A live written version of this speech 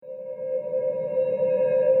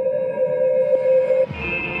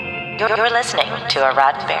You're listening to a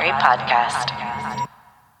Roddenberry podcast.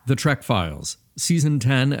 The Trek Files, Season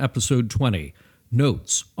 10, Episode 20,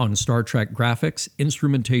 Notes on Star Trek Graphics,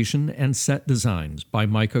 Instrumentation, and Set Designs by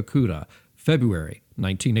Mike Okuda, February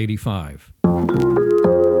 1985.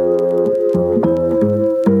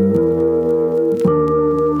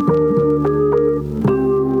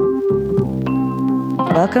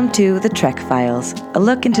 Welcome to The Trek Files, a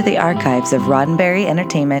look into the archives of Roddenberry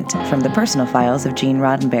Entertainment from the personal files of Gene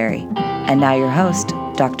Roddenberry. And now your host,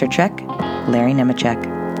 Dr. Trek, Larry Nemecek.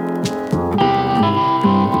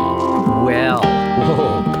 Well,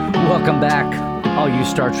 welcome back, all you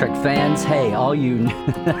Star Trek fans. Hey, all you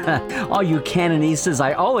canonistas,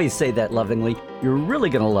 I always say that lovingly. You're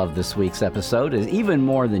really going to love this week's episode, is even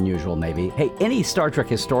more than usual, maybe. Hey, any Star Trek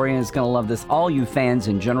historian is going to love this. All you fans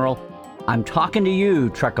in general, I'm talking to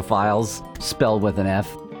you, Trekophiles, spelled with an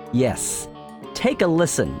F. Yes. Take a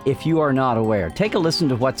listen if you are not aware. Take a listen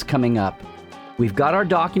to what's coming up. We've got our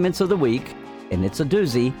documents of the week, and it's a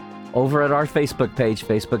doozy, over at our Facebook page,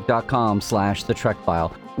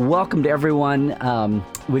 facebook.com/thetrekfile. Welcome to everyone.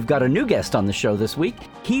 We've got a new guest on the show this week.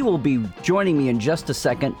 He will be joining me in just a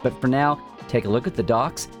second, but for now, take a look at the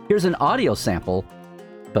docs. Here's an audio sample,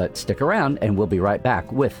 but stick around and we'll be right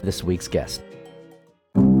back with this week's guest.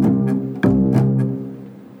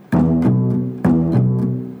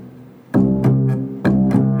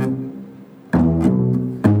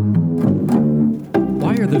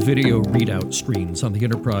 The video readout screens on the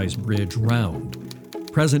Enterprise bridge round.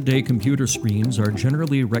 Present-day computer screens are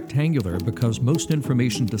generally rectangular because most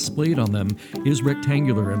information displayed on them is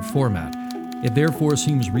rectangular in format. It therefore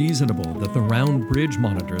seems reasonable that the round bridge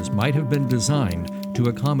monitors might have been designed to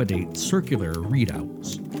accommodate circular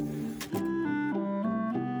readouts.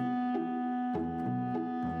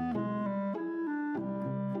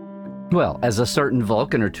 Well, as a certain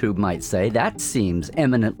Vulcan or two might say, that seems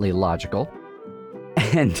eminently logical.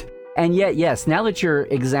 And yet, yes, now that you're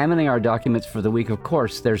examining our documents for the week, of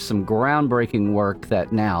course, there's some groundbreaking work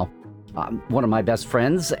that now one of my best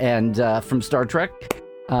friends and from Star Trek,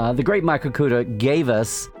 the great Mike Okuda, gave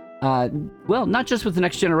us, well, not just with The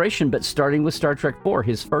Next Generation, but starting with Star Trek IV,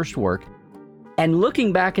 his first work. And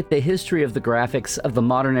looking back at the history of the graphics of the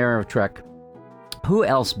modern era of Trek, who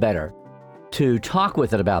else better to talk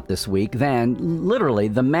with it about this week than literally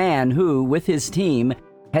the man who, with his team,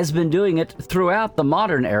 has been doing it throughout the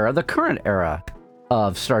modern era, the current era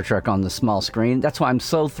of Star Trek on the small screen. That's why I'm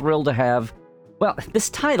so thrilled to have, well, this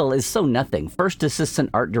title is so nothing. First Assistant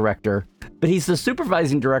Art Director, but he's the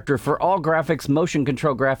Supervising Director for all graphics, motion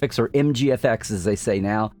control graphics, or MGFX as they say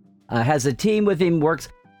now. Has a team with him, works.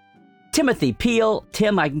 Timothy Peel.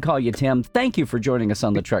 Tim, I can call you Tim. Thank you for joining us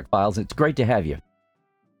on the Trek Files. It's great to have you.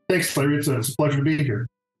 Thanks, Larry. It's a pleasure to be here.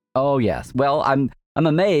 Oh, yes. Well, I'm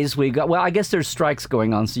amazed. I guess there's strikes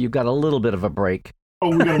going on, so you've got a little bit of a break. Oh,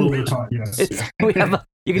 we got a little bit of time, yes. You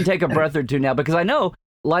can take a breath or two now, because I know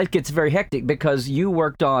life gets very hectic because you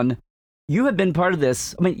have been part of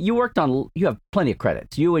this. I mean, you have plenty of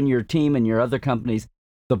credits. You and your team and your other companies,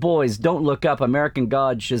 The Boys, Don't Look Up, American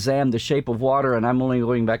God, Shazam, The Shape of Water, and I'm only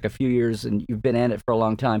going back a few years, and you've been in it for a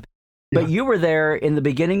long time. Yeah. But you were there in the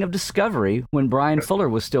beginning of Discovery when Brian Fuller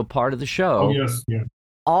was still part of the show. Oh, yes, yeah.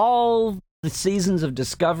 All the seasons of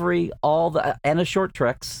Discovery, and a Short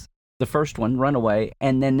Treks, the first one, Runaway,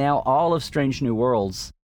 and then now all of Strange New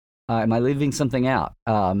Worlds. Am I leaving something out?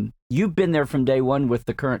 You've been there from day one with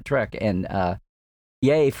the current Trek, and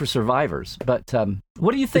yay for Survivors. But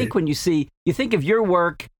what do you think when you think of your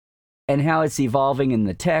work and how it's evolving in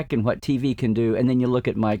the tech and what TV can do, and then you look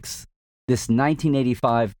at this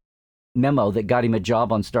 1985 memo that got him a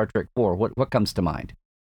job on Star Trek IV? What comes to mind?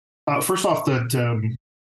 First off, that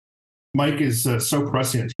Mike is so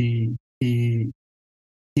prescient. He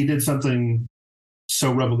did something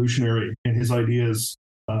so revolutionary in his ideas,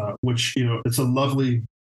 which, it's a lovely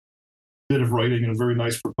bit of writing and a very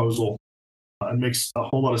nice proposal. It makes a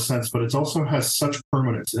whole lot of sense, but it also has such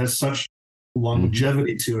permanence. It has such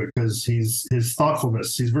longevity to it because his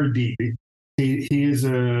thoughtfulness. He's very deep. He is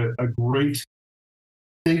a great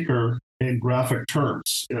thinker in graphic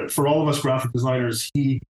terms. For all of us graphic designers,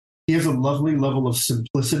 he has a lovely level of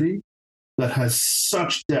simplicity that has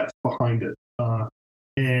such depth behind it.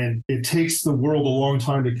 And it takes the world a long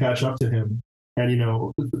time to catch up to him. And,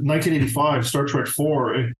 1985, Star Trek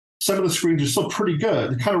IV, some of the screens are still pretty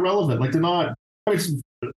good. They're kind of relevant. Like, they're not, it's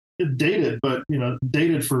dated, but,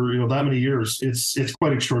 dated for, that many years. It's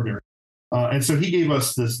quite extraordinary. And so he gave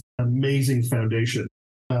us this amazing foundation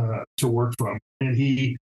to work from. And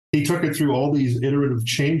he took it through all these iterative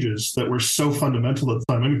changes that were so fundamental at the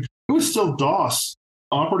time. I mean, it was still DOS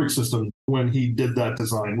operating system when he did that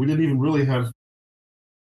design. We didn't even really have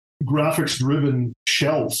graphics-driven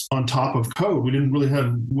shells on top of code. We didn't really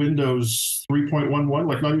have Windows 3.11,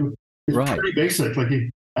 like not even. It's pretty basic. Like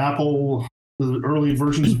Apple, the early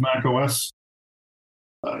versions of Mac OS.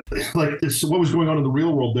 Like this, what was going on in the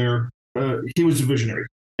real world there? He was a visionary,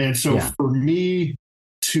 and so for me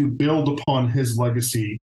to build upon his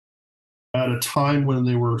legacy at a time when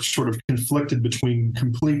they were sort of conflicted between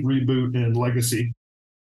complete reboot and legacy,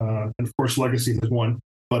 and of course, legacy has won,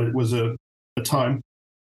 but it was a time.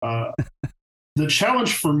 The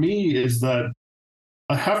challenge for me is that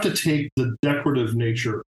I have to take the decorative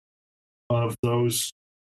nature of those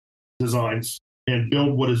designs and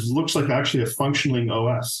build what looks like actually a functioning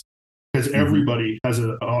OS, because everybody has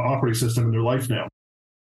an operating system in their life now.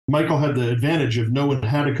 Michael had the advantage of no one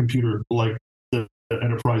had a computer like the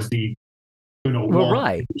Enterprise D.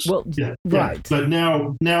 Right. But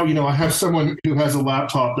now, I have someone who has a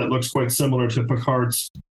laptop that looks quite similar to Picard's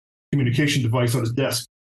communication device on his desk.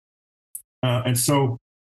 And so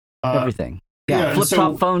everything.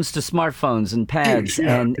 Flip-top phones to smartphones and pads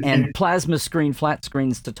and plasma screen, flat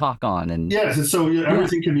screens to talk on. And so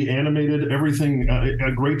everything can be animated. Everything,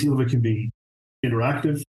 a great deal of it can be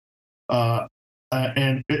interactive.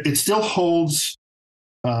 And it still holds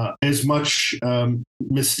as much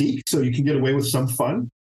mystique, so you can get away with some fun.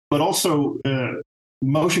 But also,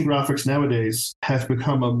 motion graphics nowadays have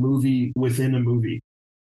become a movie within a movie.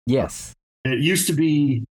 Yes. It used to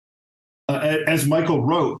be, as Michael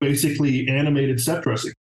wrote, basically animated set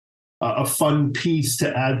dressing, a fun piece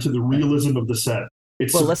to add to the realism of the set.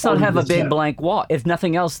 Let's not have a big blank wall. If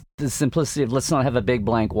nothing else, the simplicity of let's not have a big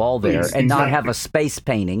blank wall there and not have a space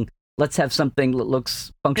painting. Let's have something that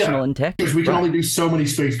looks functional and textured. Because we can only do so many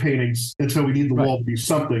space paintings until we need the wall to do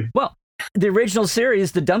something. Well, the original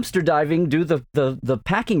series, the dumpster diving, do the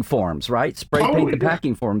packing forms, right? Spray paint the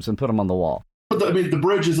packing forms and put them on the wall. But the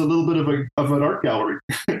bridge is a little bit of an art gallery,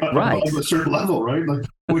 right? Of a certain level, right? Like,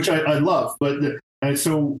 which I love. But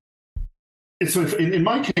so in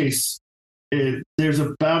my case, there's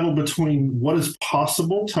a battle between what is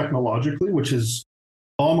possible technologically, which is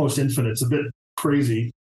almost infinite. It's a bit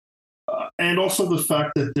crazy, and also the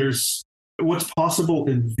fact that there's what's possible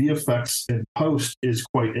in VFX and post is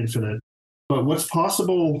quite infinite. But what's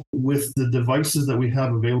possible with the devices that we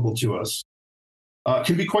have available to us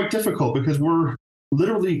can be quite difficult, because we're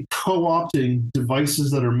literally co-opting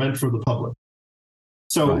devices that are meant for the public.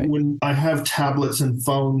 So when I have tablets and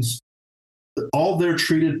phones, they're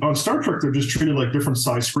treated on Star Trek, they're just treated like different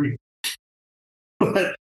size screens.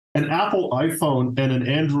 But an Apple iPhone and an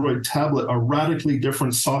Android tablet are radically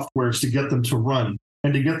different softwares to get them to run,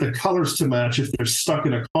 and to get the colors to match if they're stuck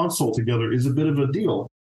in a console together is a bit of a deal,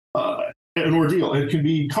 an ordeal. It can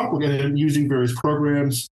be complicated using various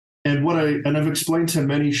programs. And I've explained to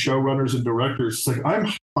many showrunners and directors, it's like,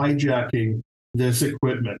 I'm hijacking this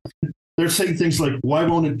equipment. They're saying things like, why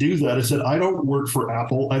won't it do that? I said, I don't work for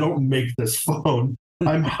Apple. I don't make this phone.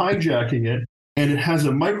 I'm hijacking it. And it has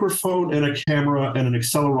a microphone and a camera and an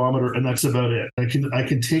accelerometer, and that's about it. I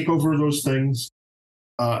can take over those things.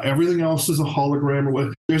 Everything else is a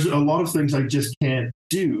hologram. There's a lot of things I just can't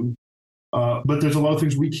do, but there's a lot of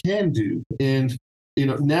things we can do. And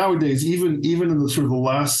nowadays, even in the sort of the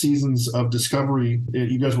last seasons of Discovery,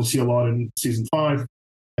 you guys will see a lot in season 5,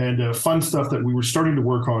 and fun stuff that we were starting to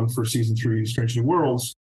work on for season 3, Strange New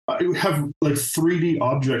Worlds. You have like 3D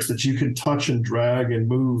objects that you can touch and drag and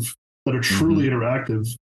move that are truly interactive,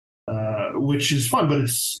 which is fun, but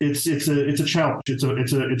it's a challenge. It's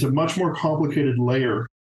a much more complicated layer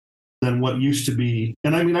than what used to be.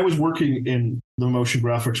 And I mean, I was working in the motion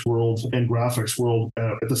graphics world and graphics world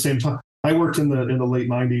at the same time. I worked in the late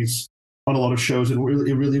 90s on a lot of shows, and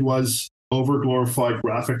it really was over-glorified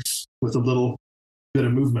graphics with a little bit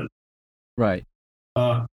of movement. Right.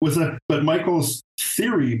 But Michael's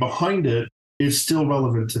theory behind it is still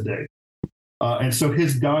relevant today. And so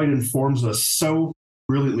his guide informs us so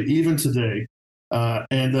brilliantly, even today.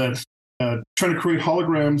 And that trying to create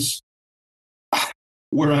holograms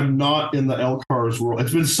where I'm not in the LCARS world,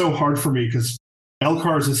 it's been so hard for me, because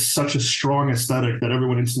LCARS is such a strong aesthetic that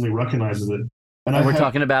everyone instantly recognizes it. And we're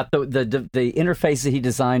talking about the interface that he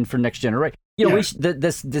designed for Next Generation.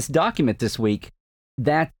 This document this week,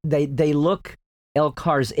 that they look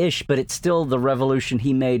LCARS-ish, but it's still the revolution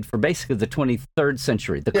he made for basically the 23rd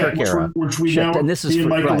century, the Kirk era. Which we now, and this is me and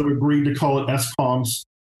Michael have agreed to call it SCOMS,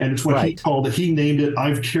 and it's what he called it. He named it.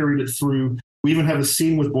 I've carried it through. We even have a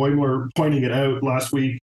scene with Boimler pointing it out last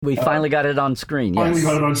week. We finally got it on screen. Finally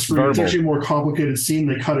got it on screen. Verbal. It's actually a more complicated scene.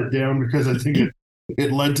 They cut it down because I think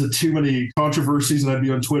it led to too many controversies, and I'd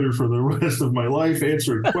be on Twitter for the rest of my life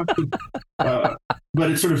answering questions. But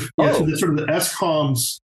it's sort of it's sort of the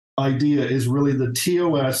SCOMS idea is really the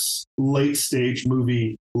TOS late stage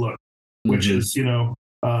movie look, which is,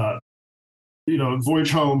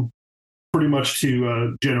 Voyage Home pretty much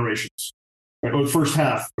to Generations, right? Or the first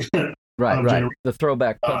half. Right. The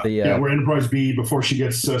throwback. Where Enterprise B, before she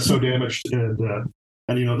gets so damaged. And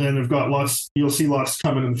then they've got you'll see lots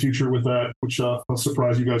coming in the future with that, which I'll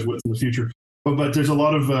surprise you guys with in the future. But there's a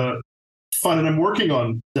lot of fun, and I'm working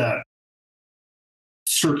on that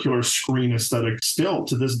circular screen aesthetic still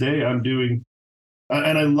to this day. I'm doing,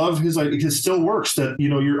 and I love his idea. It still works that,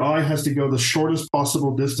 your eye has to go the shortest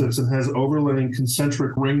possible distance and has overlaying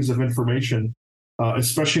concentric rings of information,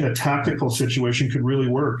 especially in a tactical situation, could really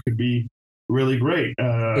work, could be really great.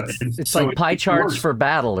 It's like pie charts for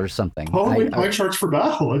battle or something. Totally pie charts for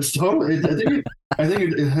battle. It's totally, I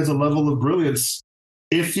think it has a level of brilliance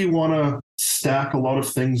if you want to stack a lot of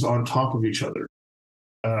things on top of each other.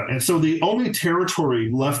 And so the only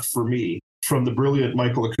territory left for me from the brilliant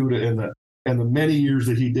Michael Okuda and the many years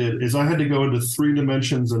that he did is I had to go into 3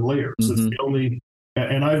 dimensions and layers. It's the only,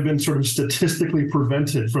 and I've been sort of statistically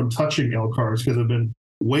prevented from touching LCARS because I've been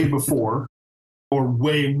way before or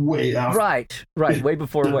way, way after. Right. Way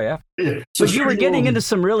before, way after. Yeah. So you were getting into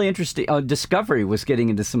some really interesting, Discovery was getting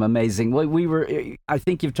into some amazing, I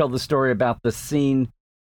think you've told the story about the scene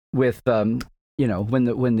with, when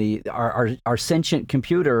our sentient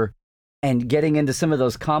computer and getting into some of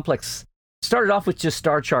those complex, started off with just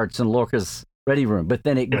star charts and Lorca's ready room, but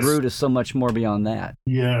then it grew to so much more beyond that.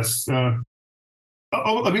 Yes.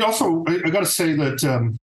 Also, I got to say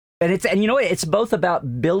that. It's both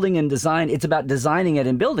about building and design. It's about designing it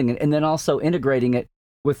and building it, and then also integrating it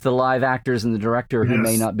with the live actors and the director who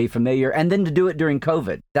may not be familiar, and then to do it during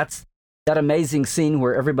COVID. That's that amazing scene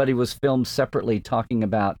where everybody was filmed separately talking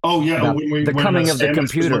about the coming of the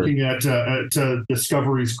computer. Looking at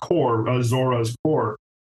Discovery's core, Zora's core.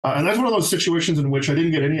 And that's one of those situations in which I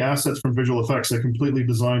didn't get any assets from visual effects. I completely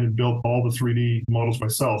designed and built all the 3D models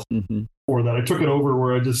myself for that. I took it over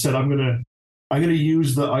where I just said, I'm going to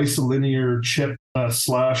use the isolinear chip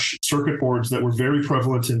slash circuit boards that were very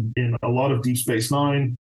prevalent in a lot of Deep Space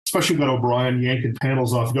Nine, especially got O'Brien yanking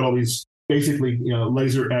panels off. You've got all these basically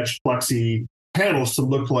laser etched plexi panels to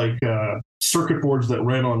look like circuit boards that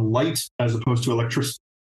ran on light as opposed to electricity.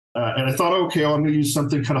 And I thought, okay, I'm going to use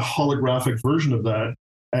something kind of holographic version of that,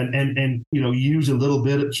 and use have a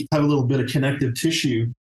little bit of connective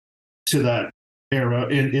tissue to that era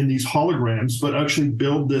in these holograms, but actually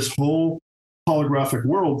build this whole holographic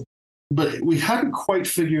world. But we hadn't quite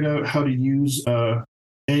figured out how to use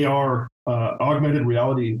AR, augmented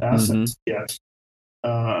reality assets yet.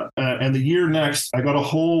 And the year next, I got a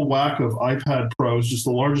whole whack of iPad Pros, just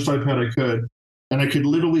the largest iPad I could, and I could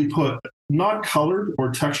literally put, not colored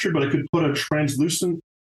or textured, but I could put a translucent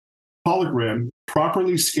hologram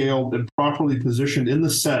properly scaled and properly positioned in the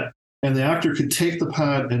set, and the actor could take the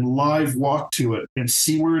pad and live walk to it and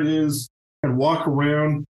see where it is and walk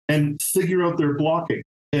around and figure out their blocking.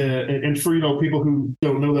 And for people who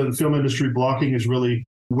don't know that in the film industry, blocking is really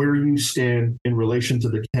where you stand in relation to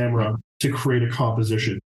the camera to create a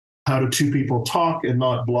composition. How do two people talk and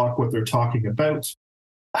not block what they're talking about?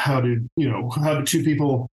 How do two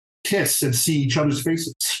people kiss and see each other's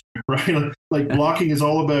faces, right? Like blocking is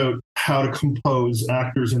all about how to compose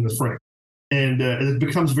actors in the frame. And it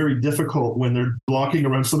becomes very difficult when they're blocking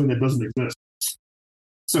around something that doesn't exist.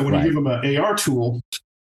 So when you give them an AR tool,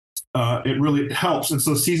 it really helps. And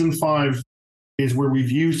so season 5 is where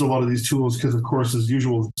we've used a lot of these tools because, of course, as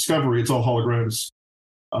usual with Discovery, it's all holograms.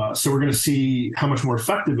 So we're going to see how much more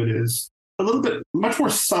effective it is. A little bit, much more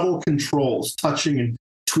subtle controls, touching and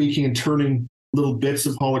tweaking and turning little bits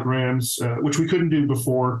of holograms, which we couldn't do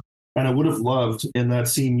before. And I would have loved in that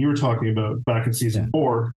scene you were talking about back in season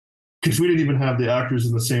 4, because we didn't even have the actors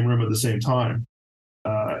in the same room at the same time.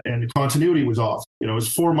 And the continuity was off. It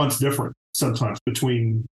was 4 months different sometimes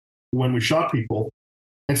between when we shot people.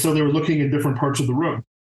 And so they were looking in different parts of the room.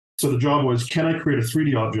 So the job was, can I create a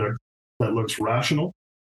 3D object that looks rational,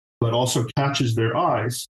 but also catches their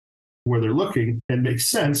eyes where they're looking and makes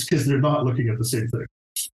sense because they're not looking at the same thing.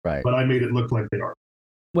 Right. But I made it look like they are.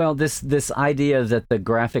 Well, this idea that the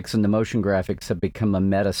graphics and the motion graphics have become a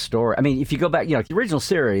meta story. I mean, if you go back, the original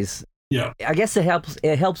series, I guess it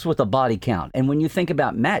helps with a body count. And when you think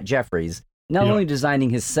about Matt Jeffries, not only designing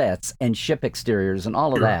his sets and ship exteriors and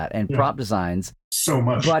all of that and prop designs, so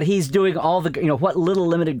much, but he's doing all the what little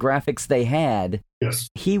limited graphics they had. Yes,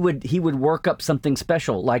 he would work up something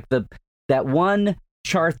special, like that one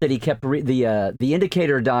chart that he kept the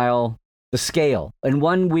indicator dial, the scale. And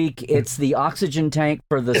 1 week it's the oxygen tank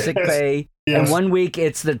for the sick bay, and 1 week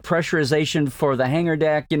it's the pressurization for the hangar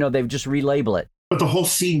deck. They've just relabel it. but the whole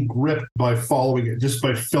scene gripped by following it, just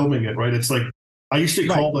by filming it, right? It's like, I used to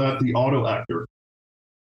call that the auto actor.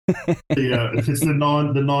 It's the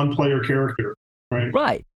non-player character, right?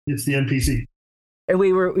 Right. It's the NPC. And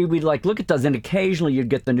we'd like look at those, and occasionally you'd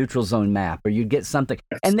get the neutral zone map, or you'd get something,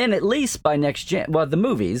 and then at least by next gen, well, the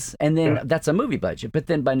movies, and then that's a movie budget, but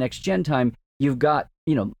then by next gen time, you've got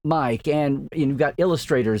Mike, and you've got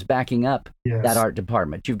illustrators backing up that art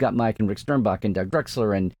department. You've got Mike and Rick Sternbach and Doug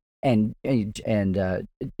Drexler and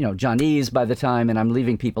John Eves by the time, and I'm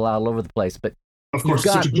leaving people out all over the place, but of course,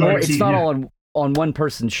 you've got more. It's not all on one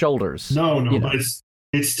person's shoulders. No, but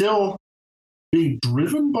it's still being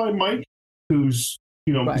driven by Mike, who's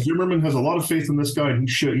Zimmerman has a lot of faith in this guy, and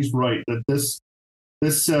he's right that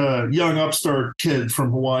this young upstart kid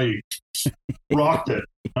from Hawaii rocked it.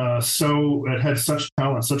 So it had such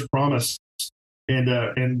talent, such promise,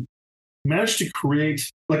 and managed to create,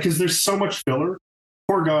 because there's so much filler.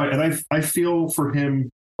 Poor guy, and I feel for him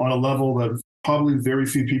on a level that probably very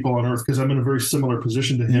few people on Earth, because I'm in a very similar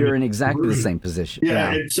position to him. You're in exactly the same position.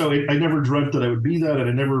 Yeah. I never dreamt that I would be that,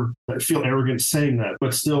 and I feel arrogant saying that,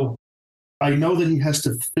 but still, I know that he has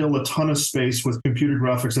to fill a ton of space with computer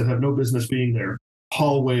graphics that have no business being there.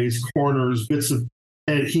 Hallways, corners,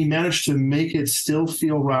 and he managed to make it still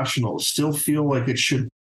feel rational, still feel like it should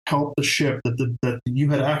help the ship, that you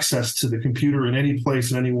had access to the computer in any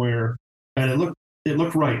place and anywhere, and it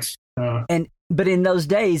looked right. But in those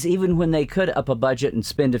days, even when they could up a budget and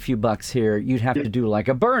spend a few bucks here, you'd have to do like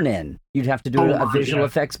a burn-in. You'd have to do a visual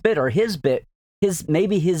effects bit, or his bit.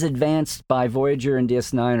 Maybe his advanced by Voyager and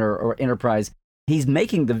DS9 or Enterprise. He's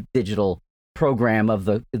making the digital program of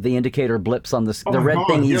the indicator blips on the red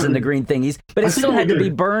thingies and the green thingies, but it still had to be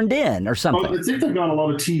burned in or something. Well, I think they've got a lot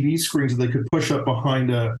of TV screens that they could push up behind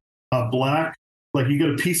a black, like you get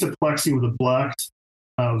a piece of plexi with a black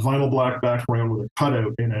vinyl black background with a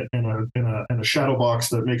cutout in it and a shadow box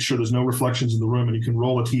that makes sure there's no reflections in the room, and you can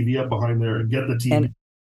roll a TV up behind there and get the TV.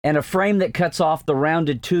 And a frame that cuts off the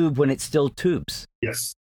rounded tube when it's still tubes.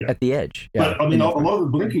 Yes. At the edge. Yeah. But I mean, a lot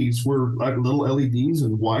of the blinkies were like little LEDs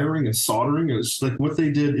and wiring and soldering. It was like what they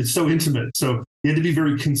did. It's so intimate. So you had to be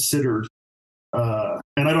very considered. And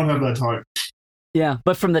I don't have that time. Yeah.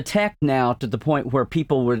 But from the tech now to the point where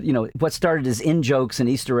people were, what started as in-jokes and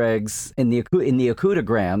Easter eggs in the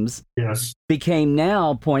Akutagrams became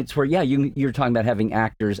now points where, you're talking about having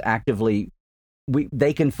actors actively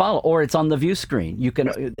they can follow, or it's on the view screen.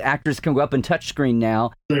 Actors can go up and touch screen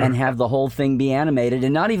now and have the whole thing be animated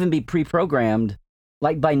and not even be pre-programmed.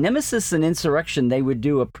 Like by Nemesis and Insurrection, they would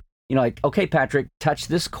do okay, Patrick, touch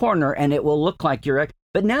this corner and it will look like you're.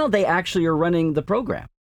 But now they actually are running the program,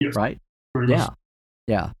 right?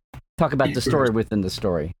 Yeah. Talk about the story within the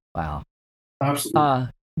story. Wow. Absolutely.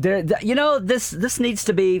 This needs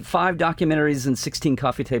to be 5 documentaries and 16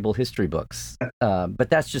 coffee table history books. But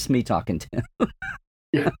that's just me talking to him.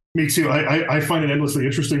 Yeah, me too. I find it endlessly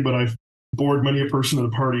interesting, but I've bored many a person at a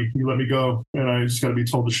party. You let me go, and I just got to be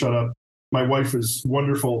told to shut up. My wife is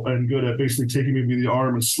wonderful and good at basically taking me by the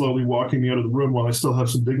arm and slowly walking me out of the room while I still have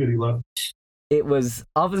some dignity left. It was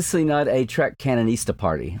obviously not a Trek Canonista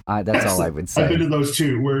party. That's all I would say. I've been to those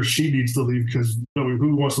too, where she needs to leave because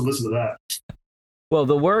who wants to listen to that? Well,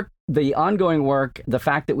 the ongoing work, the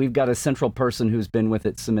fact that we've got a central person who's been with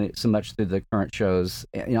it so much through the current shows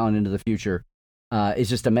on into the future is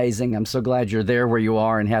just amazing. I'm so glad you're there where you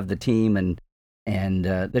are and have the team and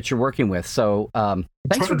that you're working with. So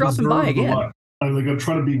thanks for dropping by again. I'm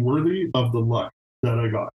trying to be worthy of the luck that I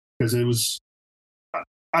got, because it was.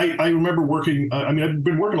 I remember working. I've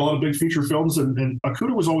been working a lot of big feature films, and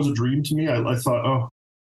Akuta was always a dream to me. I thought,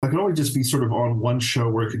 I could only just be sort of on one show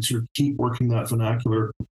where I could sort of keep working that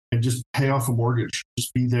vernacular and just pay off a mortgage,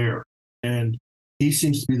 just be there. And he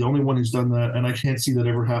seems to be the only one who's done that, and I can't see that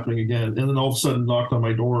ever happening again. And then all of a sudden knocked on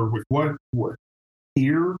my door with, what?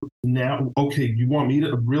 Here? Now? Okay, you want me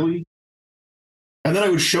to? Really? And then I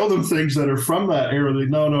would show them things that are from that era. They'd,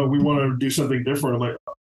 no, we want to do something different. I'm like,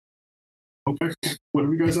 okay,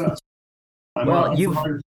 whatever you guys ask.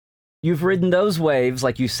 You've ridden those waves,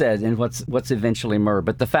 like you said, and what's eventually emerged.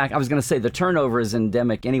 But the fact, I was going to say, the turnover is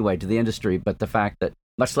endemic anyway to the industry, but the fact that,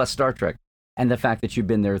 much less Star Trek, and the fact that you've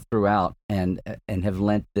been there throughout and have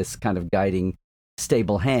lent this kind of guiding,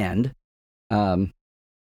 stable hand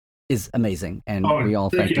is amazing. And we all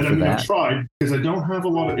thank you for that. I've tried, because I don't have a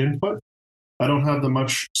lot of input. I don't have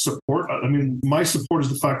much support. I mean, my support is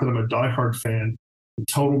the fact that I'm a diehard fan, a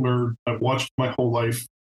total nerd. I've watched my whole life.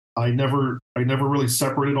 I never really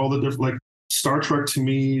separated all the different, like Star Trek to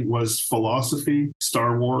me was philosophy,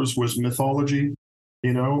 Star Wars was mythology,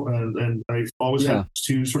 and I've always had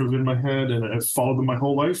two sort of in my head, and I've followed them my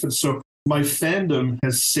whole life. And so my fandom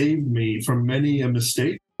has saved me from many a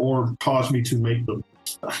mistake or caused me to make them,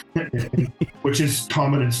 which is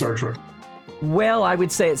common in Star Trek. Well, I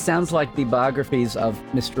would say it sounds like the biographies of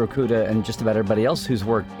Mr. Okuda and just about everybody else who's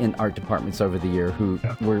worked in art departments over the year who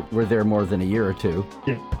were there more than a year or two.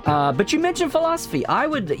 Yeah. But you mentioned philosophy. I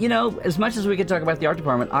would, as much as we could talk about the art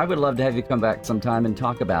department, I would love to have you come back sometime and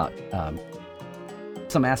talk about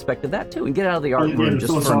some aspect of that too and get out of the art room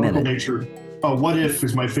just for a minute. Nature. What if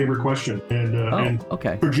is my favorite question. And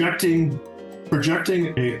okay. Projecting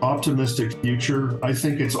a optimistic future, I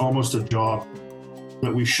think it's almost a job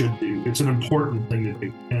that we should do. It's an important thing to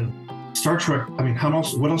do. And Star Trek, I mean,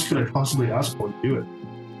 what else could I possibly ask for to do it?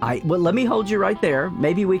 Well, let me hold you right there.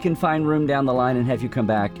 Maybe we can find room down the line and have you come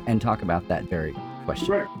back and talk about that very question.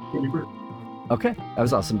 Right. That'd be great. Okay, that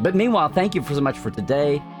was awesome. But meanwhile, thank you so much for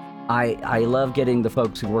today. I love getting the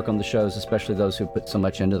folks who work on the shows, especially those who put so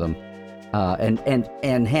much into them,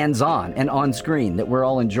 and hands-on and on screen that we're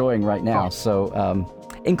all enjoying right now. So,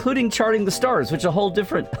 including charting the stars, which is a whole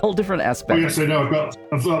different aspect. Oh, yes, I know.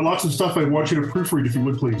 I've got lots of stuff I want you to proofread, if you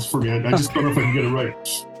would, please, for me. I just don't know if I can get it right.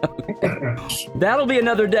 That'll be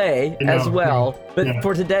another day as well. But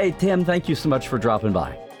for today, Tim, thank you so much for dropping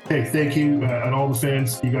by. Hey, thank you, and all the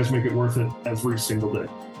fans. You guys make it worth it every single day.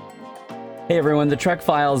 Hey, everyone. The Trek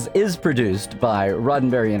Files is produced by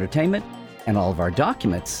Roddenberry Entertainment, and all of our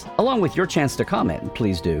documents, along with your chance to comment,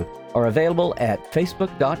 please do, are available at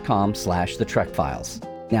facebook.com/The Trek Files.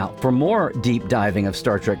 Now, for more deep diving of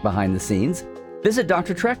Star Trek behind the scenes, visit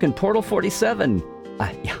Dr. Trek and Portal 47.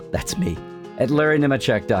 That's me, at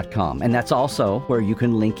LarryNemecek.com. And that's also where you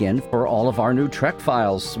can link in for all of our new Trek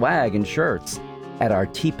Files swag and shirts at our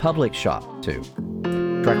TeePublic shop, too.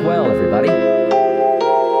 Trek well, everybody.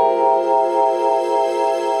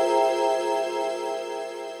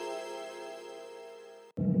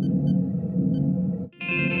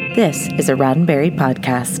 This is a Roddenberry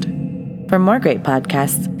podcast. For more great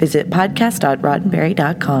podcasts, visit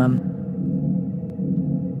podcast.roddenberry.com.